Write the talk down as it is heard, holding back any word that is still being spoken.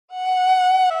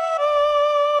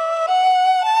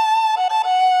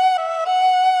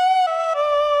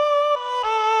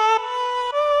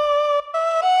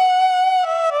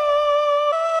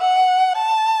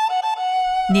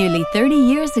Nearly 30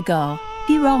 years ago,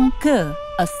 Pirongku,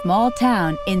 a small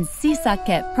town in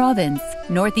Sisaket province,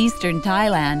 northeastern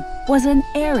Thailand, was an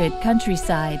arid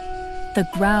countryside. The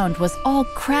ground was all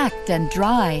cracked and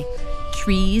dry.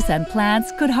 Trees and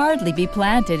plants could hardly be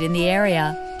planted in the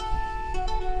area.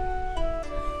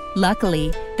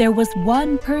 Luckily, there was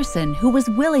one person who was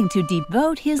willing to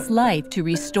devote his life to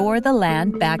restore the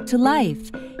land back to life.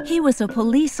 He was a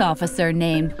police officer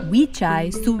named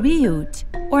Wichai Suriut,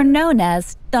 or known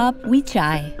as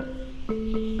Wichai.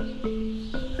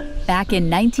 Back in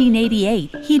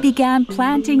 1988, he began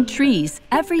planting trees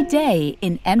every day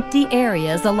in empty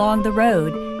areas along the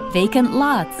road, vacant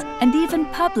lots, and even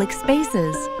public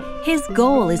spaces. His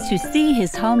goal is to see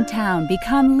his hometown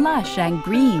become lush and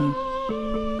green.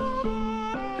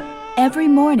 Every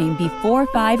morning before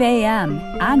 5 a.m.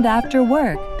 and after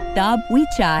work,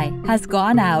 Wichai has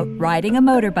gone out riding a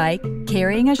motorbike,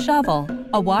 carrying a shovel,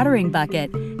 a watering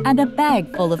bucket, and a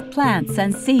bag full of plants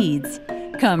and seeds.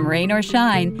 Come rain or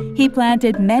shine, he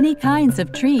planted many kinds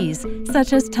of trees,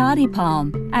 such as toddy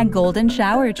palm and golden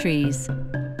shower trees.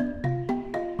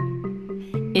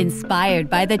 Inspired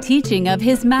by the teaching of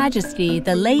His Majesty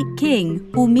the late King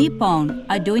Bhumibol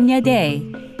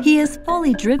Adulyadej, he is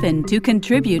fully driven to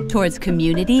contribute towards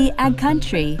community and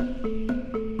country.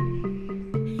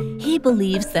 He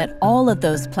believes that all of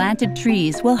those planted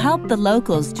trees will help the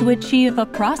locals to achieve a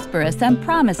prosperous and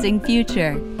promising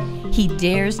future. He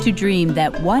dares to dream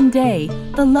that one day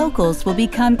the locals will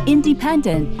become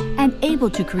independent and able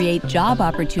to create job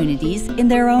opportunities in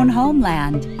their own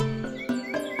homeland.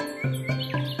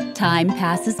 Time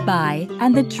passes by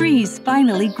and the trees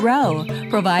finally grow,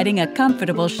 providing a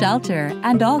comfortable shelter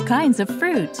and all kinds of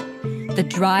fruit. The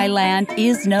dry land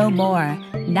is no more.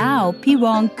 Now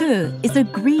Pirongku is a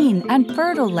green and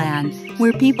fertile land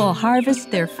where people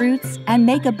harvest their fruits and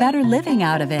make a better living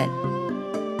out of it.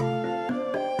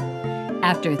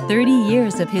 After 30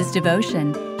 years of his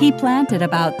devotion, he planted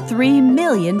about 3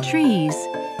 million trees.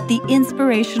 The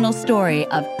inspirational story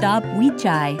of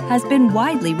Wichai has been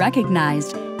widely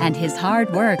recognized, and his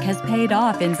hard work has paid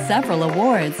off in several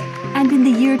awards. And in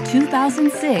the year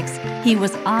 2006, he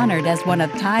was honored as one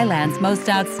of Thailand's most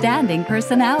outstanding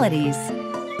personalities.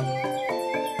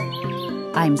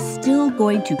 I'm still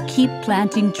going to keep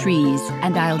planting trees,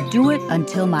 and I'll do it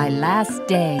until my last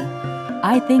day.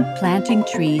 I think planting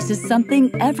trees is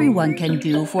something everyone can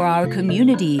do for our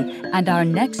community and our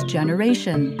next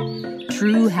generation.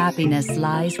 True happiness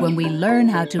lies when we learn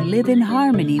how to live in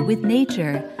harmony with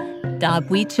nature,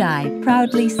 Wichai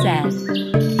proudly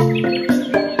said.